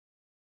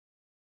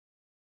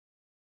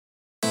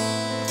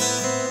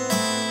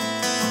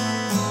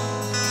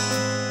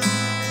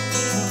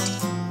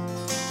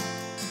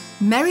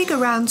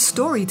Merry-Go-Round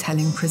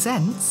Storytelling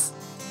presents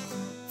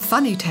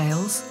Funny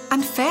Tales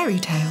and Fairy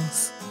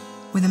Tales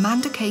with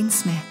Amanda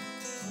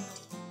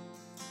Kane-Smith.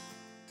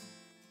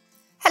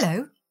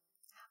 Hello,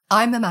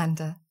 I'm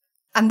Amanda,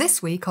 and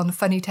this week on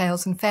Funny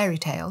Tales and Fairy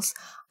Tales,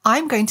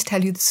 I'm going to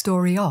tell you the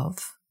story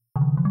of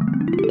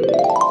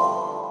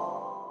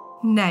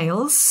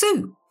Nail's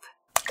Soup.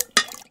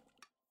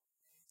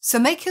 So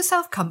make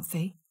yourself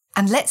comfy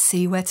and let's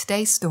see where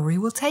today's story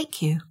will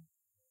take you.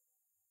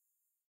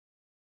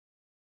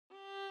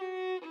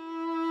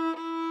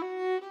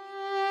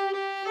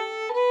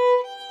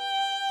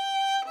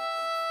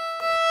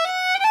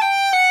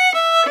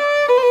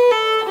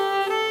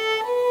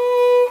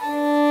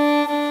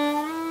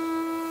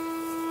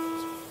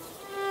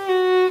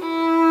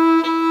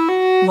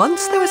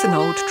 Once there was an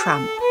old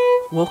tramp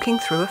walking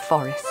through a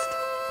forest.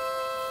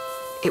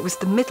 It was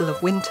the middle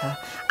of winter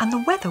and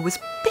the weather was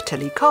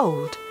bitterly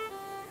cold.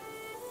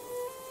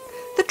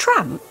 The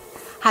tramp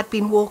had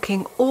been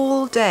walking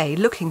all day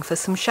looking for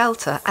some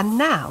shelter, and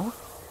now,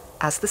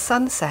 as the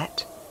sun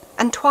set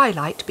and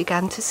twilight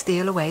began to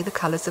steal away the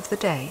colours of the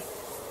day,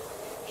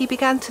 he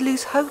began to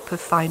lose hope of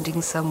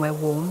finding somewhere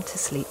warm to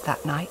sleep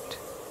that night.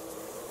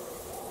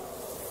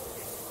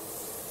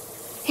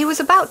 He was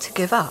about to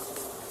give up,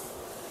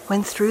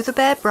 when through the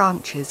bare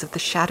branches of the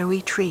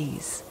shadowy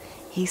trees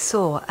he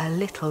saw a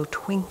little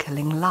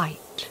twinkling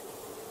light.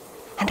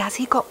 And as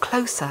he got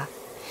closer,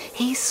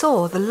 he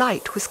saw the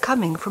light was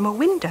coming from a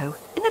window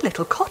in a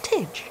little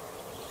cottage.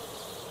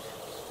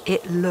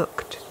 It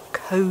looked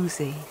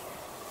cosy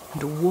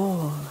and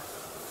warm,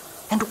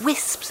 and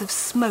wisps of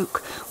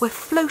smoke were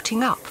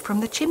floating up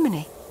from the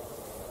chimney.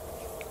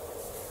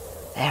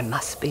 There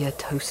must be a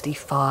toasty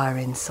fire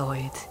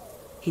inside,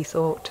 he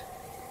thought.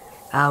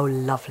 How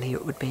lovely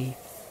it would be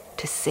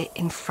to sit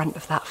in front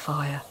of that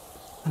fire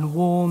and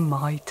warm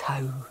my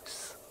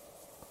toes.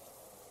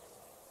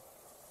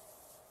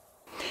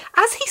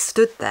 As he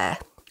stood there,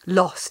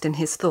 lost in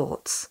his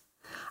thoughts,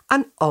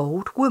 an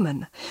old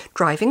woman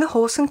driving a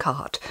horse and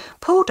cart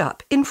pulled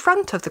up in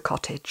front of the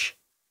cottage.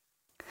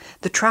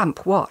 The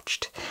tramp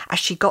watched as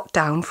she got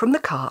down from the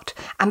cart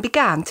and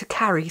began to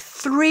carry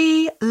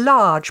 3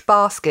 large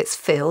baskets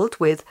filled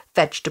with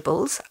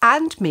vegetables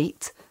and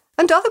meat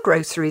and other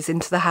groceries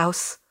into the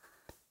house.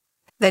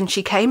 Then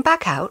she came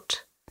back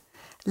out,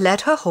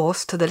 led her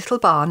horse to the little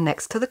barn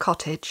next to the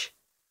cottage,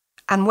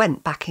 and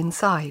went back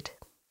inside.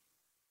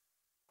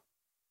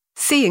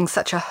 Seeing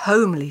such a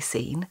homely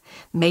scene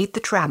made the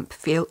tramp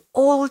feel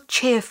all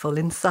cheerful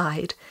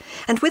inside,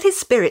 and with his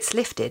spirits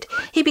lifted,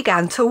 he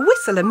began to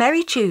whistle a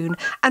merry tune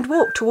and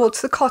walk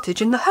towards the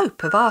cottage in the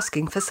hope of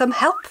asking for some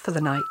help for the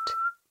night.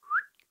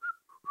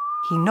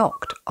 He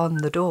knocked on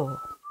the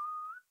door.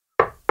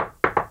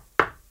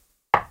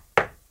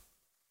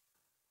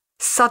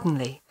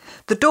 Suddenly,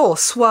 the door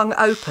swung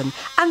open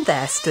and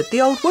there stood the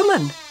old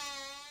woman.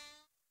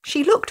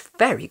 She looked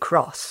very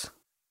cross.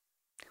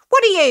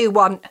 "What do you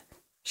want?"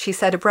 she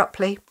said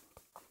abruptly.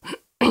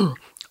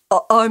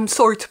 "I'm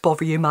sorry to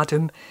bother you,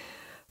 madam,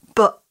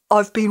 but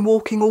I've been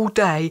walking all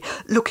day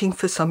looking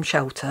for some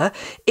shelter.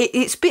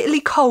 It's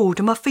bitterly cold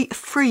and my feet are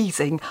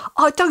freezing.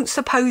 I don't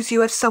suppose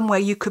you have somewhere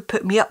you could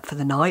put me up for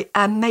the night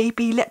and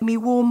maybe let me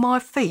warm my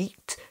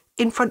feet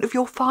in front of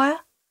your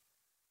fire?"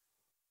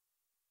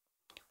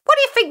 "What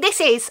do you think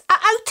this is, a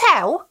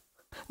hotel?"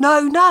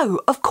 No,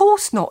 of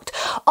course not.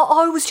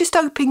 I was just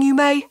hoping you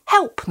may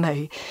help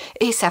me.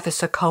 It's ever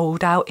so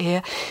cold out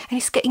here and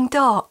it's getting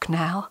dark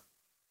now."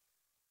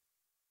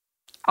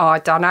 "I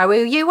don't know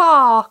who you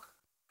are.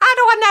 How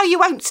do I know you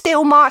won't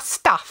steal my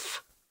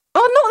stuff?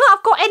 Not that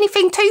I've got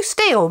anything to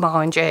steal,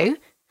 mind you."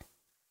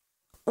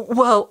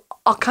 "Well,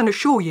 I can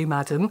assure you,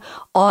 madam,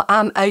 I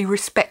am a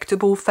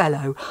respectable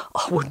fellow.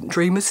 I wouldn't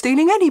dream of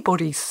stealing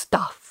anybody's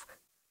stuff."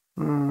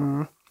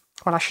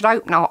 Well, I should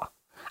hope not.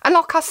 And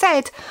like I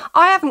said,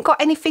 I haven't got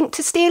anything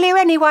to steal here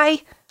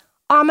anyway.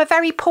 I'm a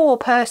very poor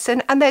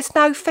person and there's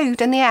no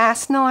food in the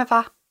house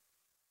neither.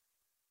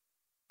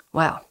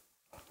 Well,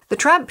 the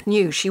tramp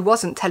knew she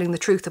wasn't telling the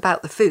truth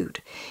about the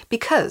food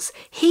because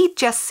he'd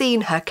just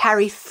seen her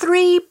carry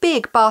 3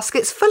 big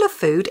baskets full of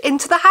food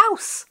into the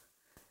house.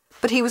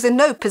 But he was in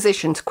no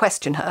position to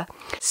question her,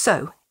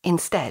 so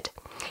instead,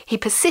 he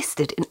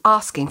persisted in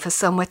asking for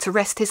somewhere to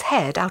rest his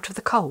head out of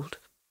the cold.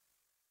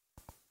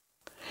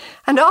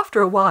 And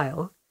after a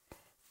while,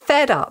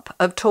 fed up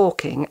of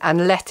talking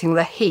and letting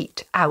the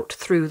heat out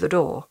through the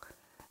door,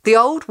 the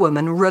old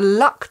woman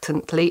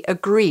reluctantly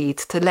agreed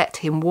to let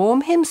him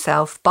warm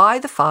himself by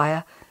the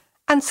fire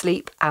and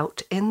sleep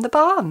out in the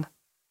barn.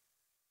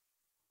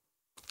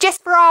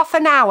 "Just for half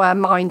an hour,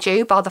 mind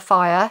you, by the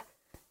fire.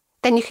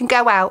 Then you can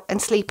go out and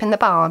sleep in the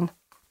barn."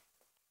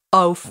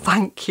 "Oh,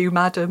 thank you,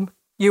 madam.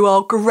 You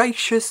are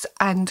gracious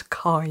and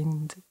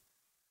kind."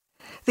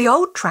 The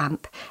old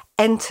tramp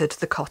entered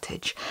the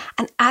cottage,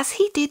 and as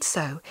he did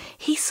so,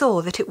 he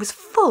saw that it was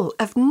full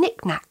of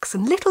knick-knacks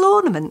and little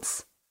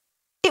ornaments.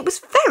 It was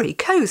very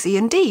cosy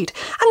indeed,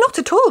 and not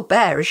at all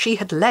bare as she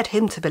had led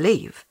him to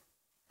believe.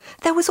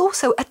 There was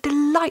also a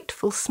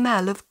delightful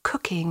smell of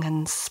cooking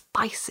and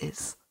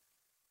spices.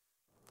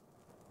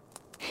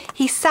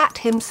 he sat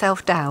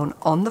himself down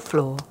on the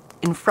floor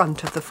in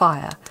front of the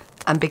fire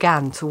and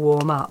began to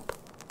warm up.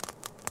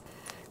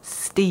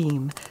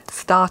 Steam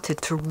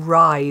started to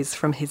rise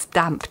from his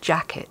damp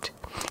jacket,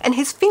 and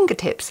his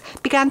fingertips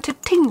began to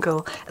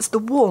tingle as the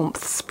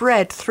warmth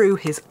spread through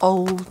his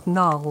old,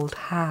 gnarled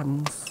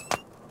hands.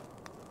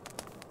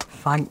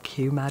 "Thank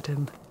you,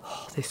 madam.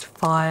 Oh, this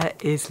fire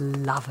is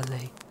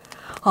lovely.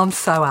 I'm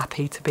so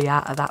happy to be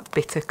out of that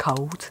bitter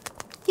cold."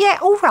 "Yeah,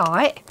 all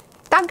right.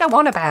 Don't go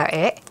on about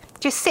it.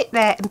 Just sit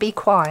there and be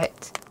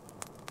quiet."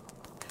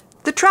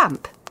 The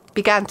tramp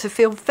began to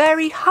feel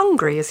very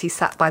hungry as he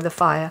sat by the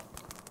fire.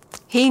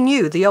 He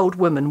knew the old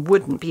woman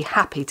wouldn't be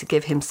happy to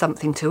give him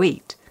something to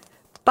eat,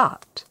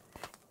 but,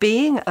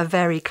 being a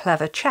very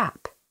clever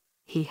chap,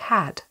 he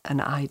had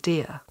an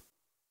idea.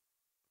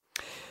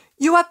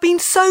 "You have been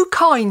so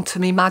kind to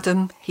me,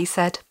 madam," he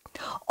said.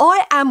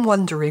 "I am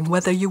wondering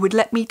whether you would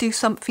let me do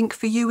something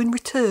for you in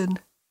return."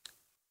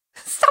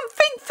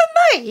 "Something for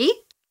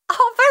me?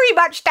 I very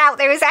much doubt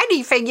there is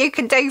anything you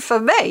can do for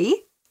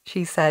me,"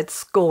 she said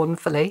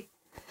scornfully.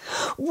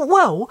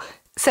 "Well,"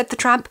 said the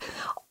tramp,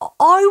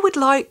 "I would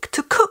like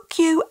to cook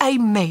you a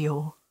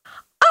meal."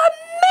 "A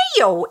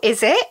meal,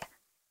 is it?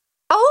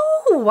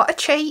 Oh, what a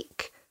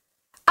cheek.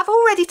 I've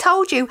already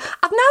told you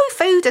I've no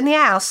food in the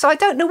house, so I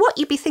don't know what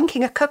you'd be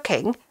thinking of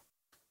cooking."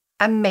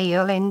 A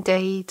meal,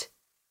 indeed.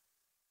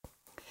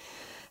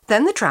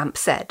 Then the tramp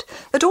said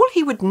that all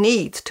he would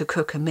need to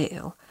cook a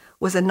meal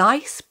was a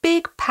nice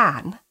big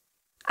pan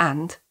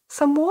and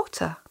some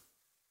water.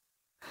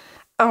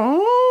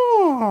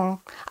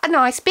 "Oh, a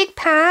nice big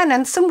pan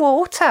and some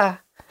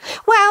water.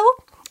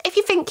 Well, if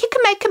you think you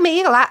can make a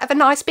meal out of a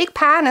nice big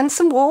pan and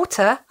some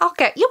water, I'll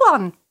get you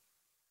one."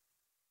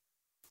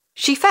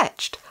 She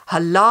fetched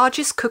her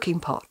largest cooking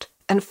pot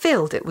and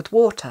filled it with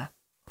water,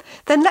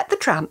 then let the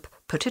tramp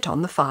put it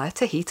on the fire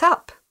to heat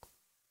up.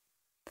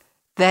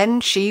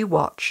 Then she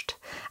watched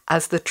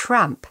as the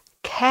tramp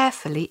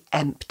carefully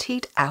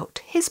emptied out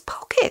his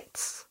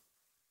pockets.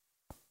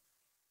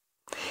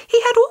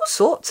 He had all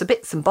sorts of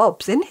bits and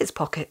bobs in his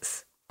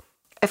pockets.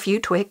 A few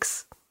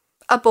twigs,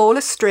 a ball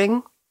of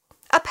string,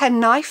 a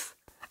penknife,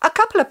 a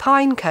couple of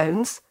pine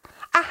cones,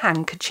 a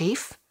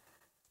handkerchief,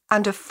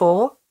 and a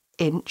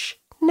 4-inch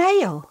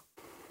nail.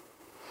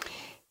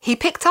 He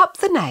picked up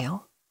the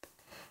nail,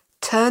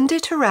 turned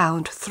it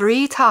around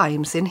 3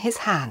 times in his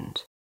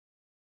hand,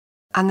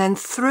 and then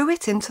threw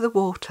it into the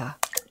water,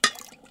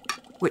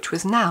 which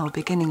was now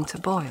beginning to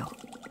boil.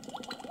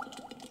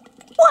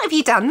 "What have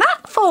you done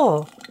that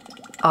for?"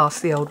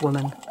 asked the old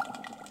woman.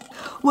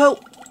 "Well,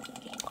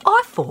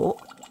 I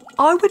thought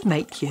I would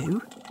make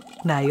you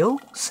nail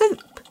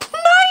soup."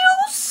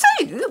 "Nail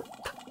soup?"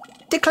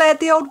 declared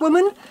the old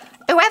woman.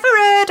 "Who ever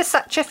heard of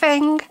such a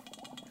thing?"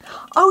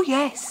 "Oh,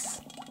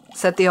 yes,"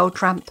 said the old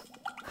tramp.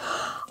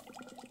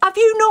 "Have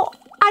you not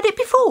had it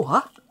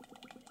before?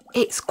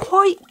 It's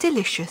quite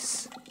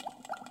delicious."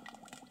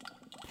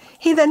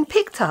 He then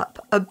picked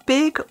up a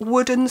big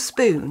wooden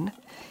spoon,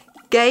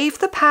 gave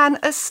the pan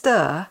a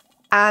stir,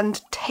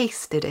 and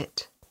tasted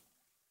it.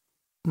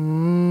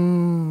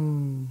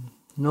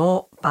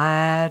 Not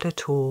bad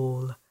at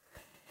all.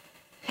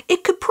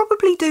 It could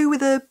probably do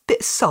with a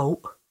bit of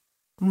salt.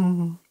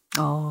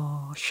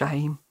 Oh,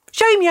 shame.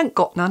 Shame you ain't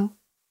got none.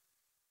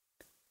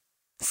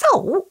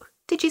 "Salt,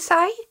 did you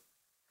say?"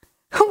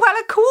 "Well,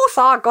 of course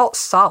I got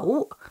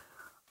salt.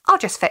 I'll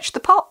just fetch the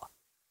pot."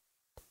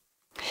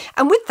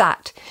 And with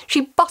that,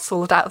 she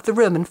bustled out of the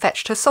room and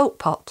fetched her salt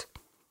pot.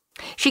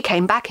 She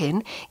came back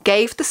in,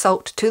 gave the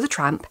salt to the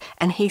tramp,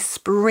 and he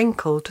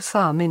sprinkled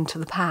some into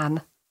the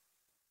pan.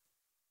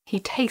 He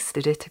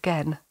tasted it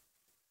again.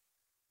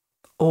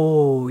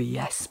 "Oh,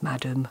 yes,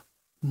 madam.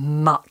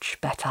 Much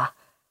better.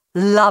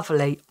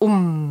 Lovely.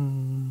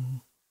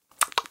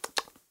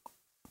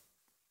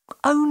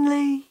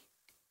 Only—"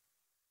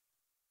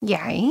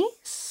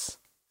 "Yes?"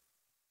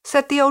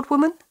 said the old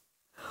woman.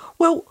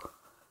 "Well,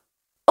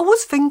 I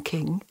was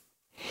thinking,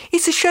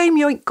 it's a shame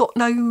you ain't got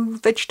no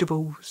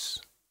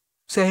vegetables.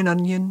 Say an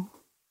onion,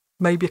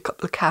 maybe a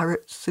couple of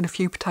carrots and a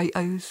few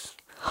potatoes.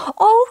 I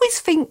always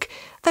think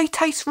they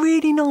taste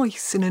really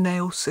nice in a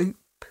nail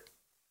soup."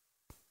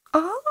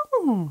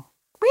 "Oh,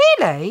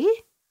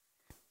 really?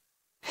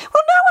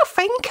 Well, now I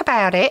think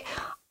about it,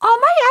 I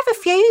may have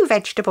a few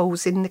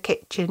vegetables in the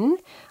kitchen.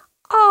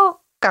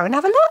 I'll go and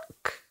have a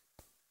look."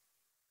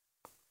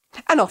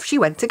 And off she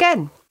went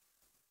again.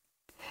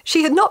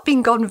 She had not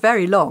been gone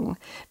very long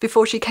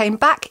before she came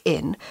back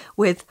in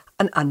with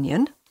an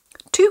onion,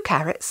 2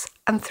 carrots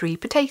and 3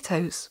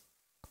 potatoes.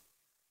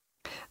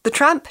 The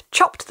tramp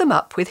chopped them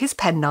up with his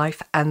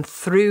penknife and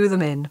threw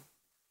them in.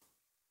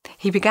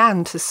 He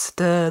began to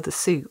stir the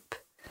soup,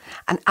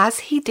 and as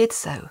he did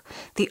so,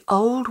 the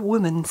old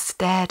woman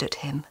stared at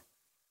him.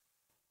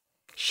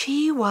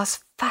 She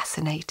was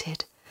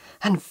fascinated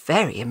and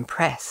very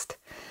impressed,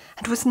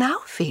 and was now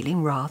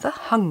feeling rather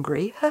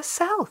hungry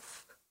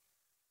herself.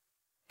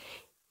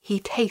 He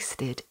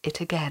tasted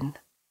it again.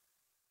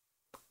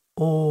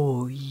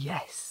 "Oh,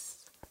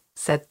 yes,"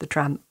 said the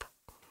tramp.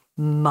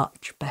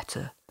 "Much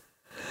better.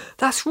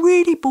 That's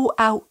really brought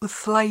out the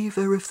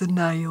flavour of the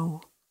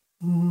nail.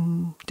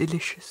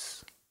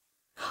 Delicious.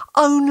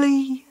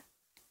 Only...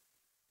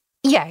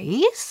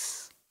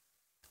 Yes?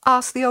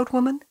 Asked the old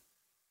woman.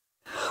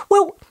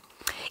 Well,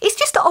 it's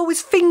just that I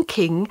was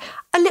thinking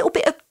a little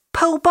bit of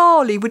pearl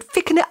barley would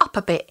thicken it up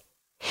a bit.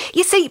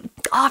 You see,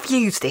 I've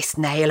used this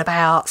nail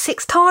about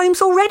 6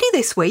 times already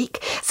this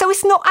week, so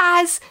it's not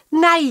as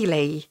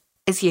naily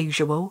as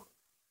usual.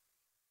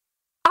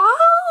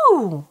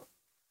 Oh,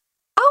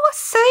 I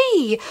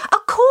see.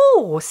 Of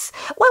course.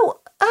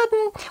 Well, now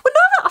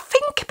that I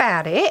think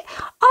about it,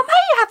 I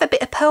may have a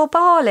bit of pearl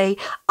barley.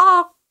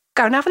 I'll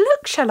go and have a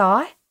look, shall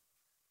I?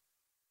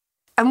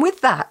 And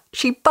with that,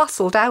 she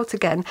bustled out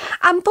again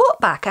and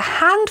brought back a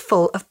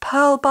handful of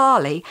pearl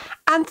barley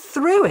and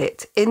threw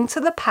it into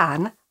the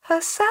pan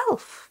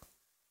herself.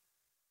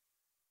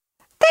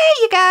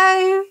 There you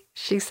go,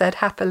 she said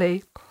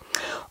happily.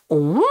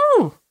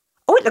 Oh,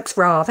 it looks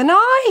rather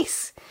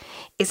nice.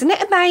 Isn't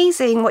it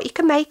amazing what you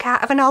can make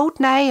out of an old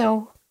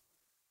nail?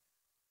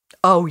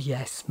 Oh,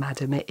 yes,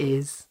 madam, it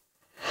is.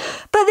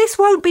 But this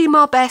won't be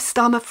my best,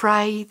 I'm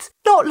afraid.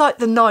 Not like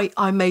the night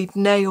I made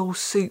nail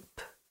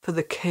soup for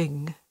the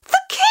king. The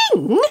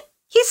king,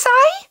 you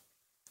say?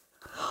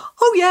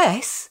 Oh,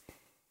 yes.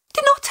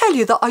 Didn't I tell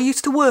you that I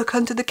used to work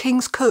under the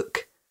king's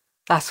cook?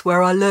 That's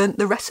where I learnt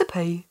the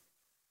recipe.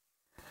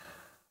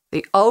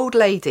 The old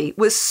lady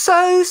was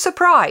so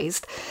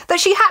surprised that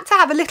she had to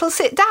have a little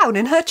sit down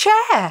in her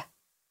chair.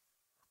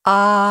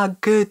 Ah,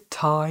 good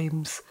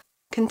times,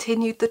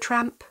 continued the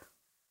tramp.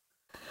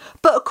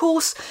 But of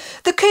course,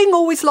 the king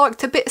always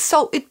liked a bit of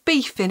salted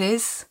beef in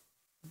his.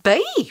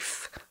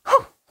 Beef?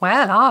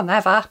 Well, I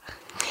never.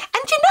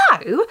 And you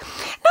know,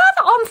 now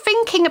that I'm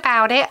thinking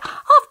about it,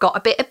 I've got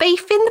a bit of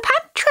beef in the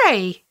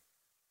pantry.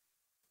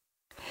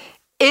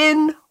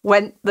 In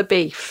went the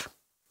beef,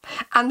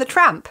 and the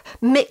tramp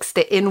mixed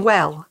it in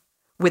well,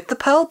 with the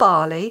pearl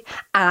barley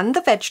and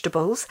the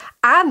vegetables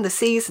and the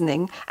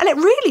seasoning, and it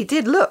really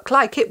did look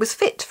like it was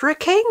fit for a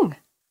king.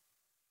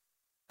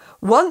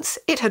 Once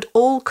it had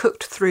all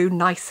cooked through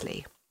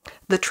nicely,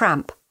 the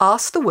tramp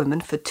asked the woman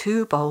for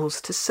 2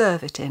 bowls to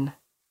serve it in.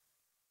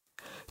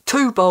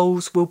 2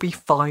 bowls will be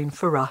fine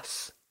for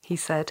us, he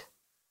said.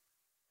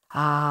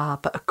 Ah,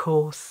 but of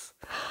course,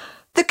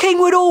 the king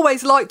would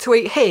always like to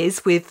eat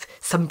his with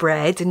some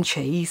bread and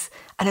cheese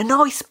and a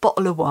nice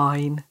bottle of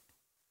wine.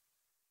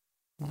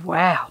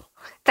 Well,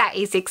 that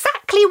is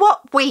exactly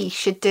what we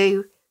should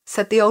do,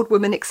 said the old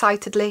woman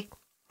excitedly.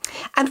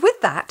 And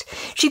with that,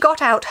 she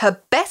got out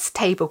her best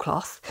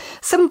tablecloth,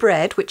 some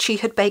bread which she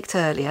had baked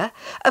earlier,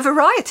 a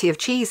variety of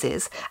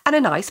cheeses, and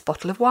a nice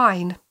bottle of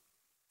wine.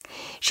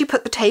 She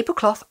put the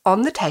tablecloth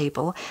on the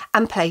table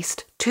and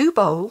placed 2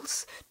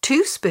 bowls,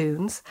 2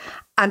 spoons,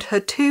 and her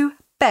 2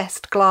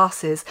 best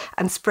glasses,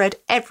 and spread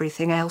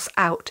everything else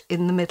out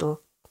in the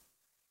middle.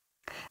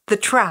 The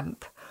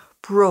tramp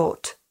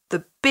brought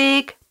the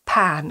big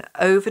pan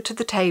over to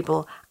the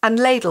table and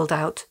ladled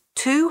out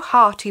 2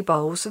 hearty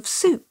bowls of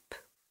soup.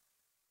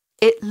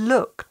 It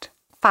looked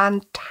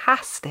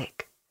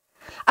fantastic.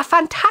 A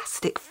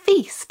fantastic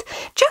feast,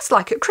 just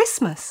like at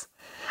Christmas.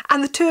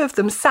 And the 2 of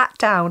them sat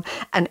down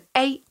and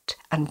ate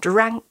and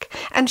drank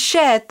and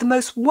shared the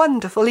most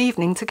wonderful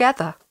evening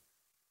together.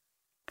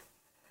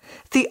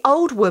 The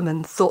old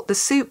woman thought the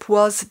soup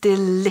was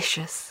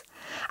delicious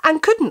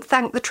and couldn't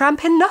thank the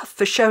tramp enough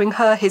for showing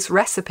her his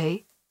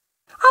recipe.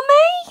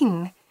 I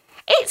mean,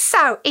 it's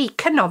so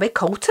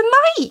economical to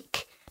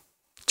make.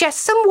 Just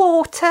some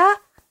water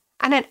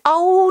and an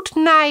old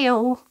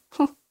nail.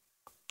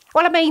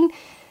 Well, I mean,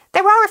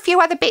 there are a few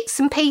other bits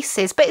and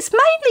pieces, but it's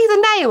mainly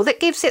the nail that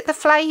gives it the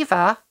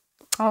flavour.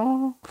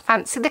 Oh,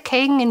 fancy the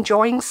king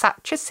enjoying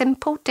such a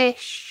simple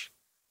dish.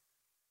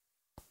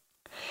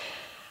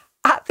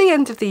 At the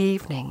end of the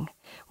evening,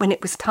 when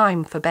it was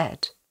time for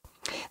bed,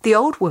 the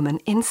old woman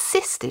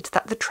insisted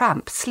that the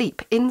tramp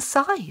sleep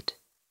inside.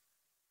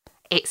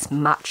 It's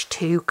much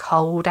too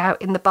cold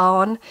out in the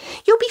barn.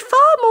 You'll be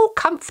far more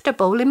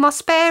comfortable in my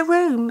spare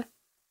room,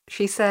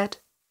 she said.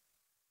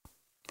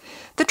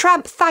 The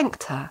tramp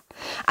thanked her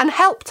and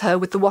helped her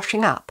with the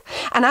washing up,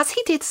 and as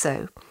he did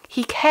so,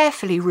 he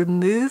carefully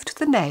removed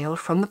the nail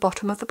from the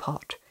bottom of the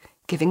pot,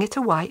 giving it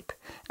a wipe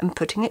and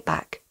putting it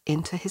back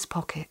into his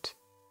pocket.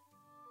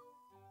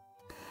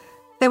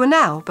 They were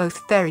now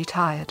both very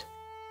tired,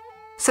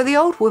 so the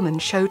old woman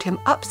showed him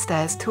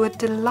upstairs to a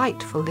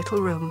delightful little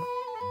room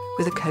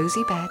with a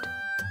cosy bed,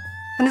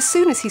 and as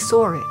soon as he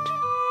saw it,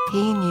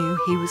 he knew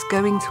he was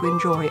going to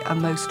enjoy a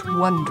most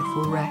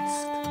wonderful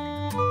rest.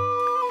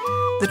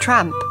 The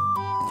tramp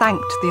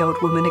thanked the old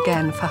woman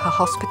again for her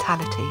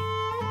hospitality,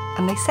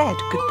 and they said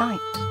good night.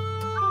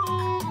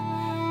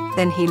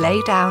 Then he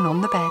lay down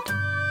on the bed,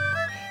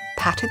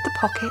 patted the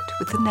pocket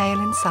with the nail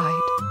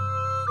inside,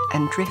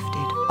 and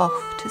drifted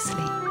off to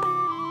sleep.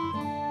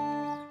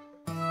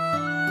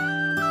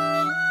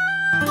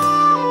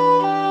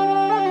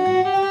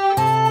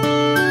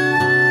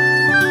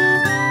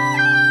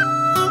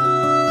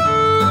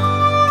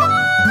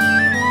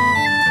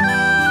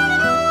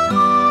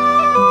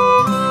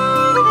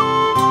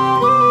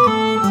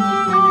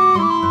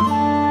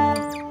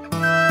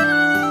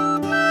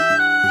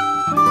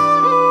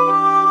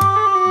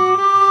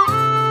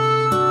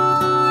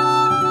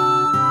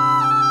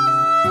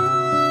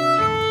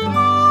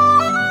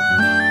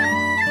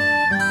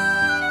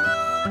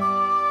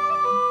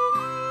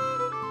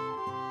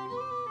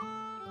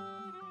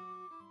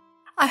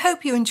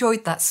 hope you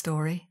enjoyed that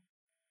story.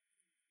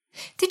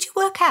 Did you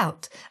work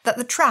out that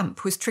the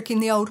tramp was tricking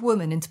the old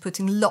woman into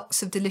putting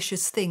lots of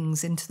delicious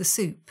things into the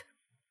soup?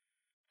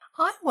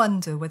 I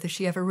wonder whether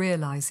she ever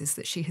realises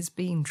that she has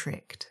been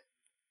tricked.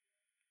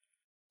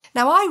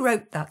 Now, I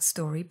wrote that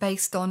story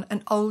based on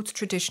an old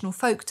traditional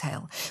folk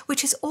tale,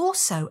 which is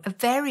also a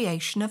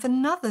variation of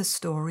another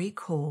story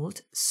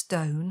called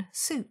Stone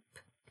Soup.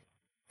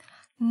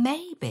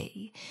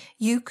 Maybe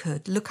you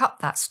could look up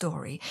that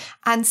story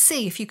and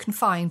see if you can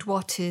find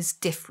what is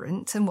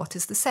different and what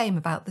is the same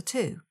about the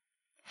two.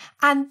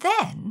 And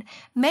then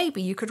maybe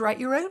you could write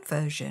your own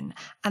version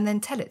and then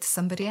tell it to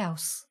somebody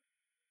else.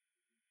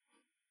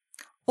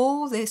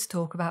 All this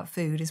talk about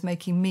food is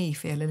making me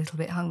feel a little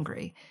bit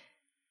hungry.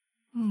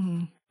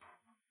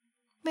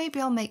 Maybe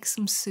I'll make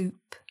some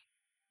soup.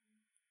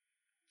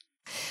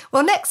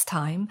 Well, next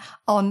time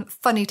on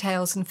Funny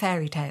Tales and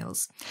Fairy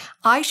Tales,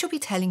 I shall be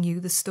telling you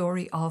the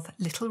story of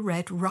Little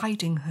Red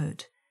Riding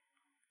Hood,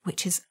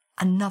 which is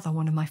another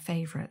one of my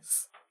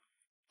favourites.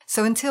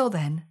 So until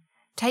then,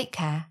 take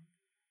care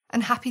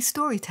and happy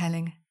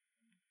storytelling.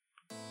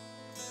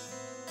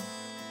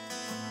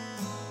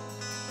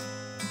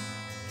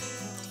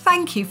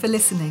 Thank you for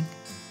listening.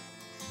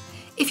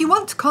 If you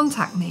want to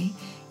contact me,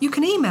 you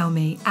can email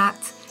me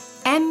at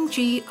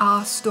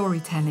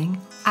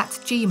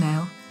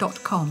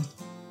mgrstorytelling@gmail.com.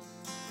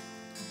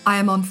 I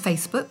am on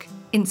Facebook,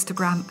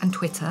 Instagram and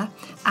Twitter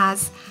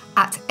as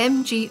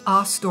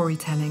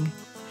 @mgrstorytelling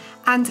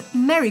and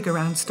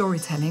Merry-Go-Round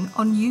Storytelling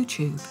on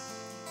YouTube.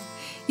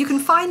 You can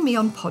find me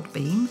on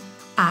Podbean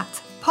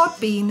at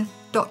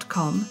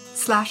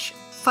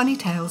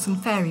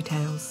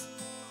podbean.com/funnytalesandfairytales.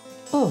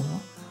 Or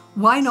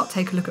why not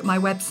take a look at my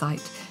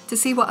website to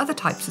see what other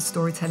types of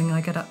storytelling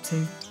I get up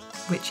to,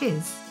 which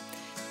is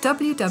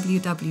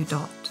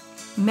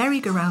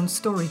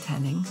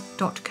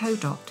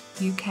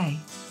www.merrygoroundstorytelling.co.uk.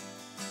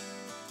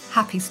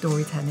 Happy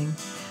storytelling,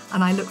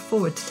 and I look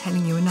forward to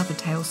telling you another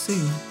tale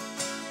soon.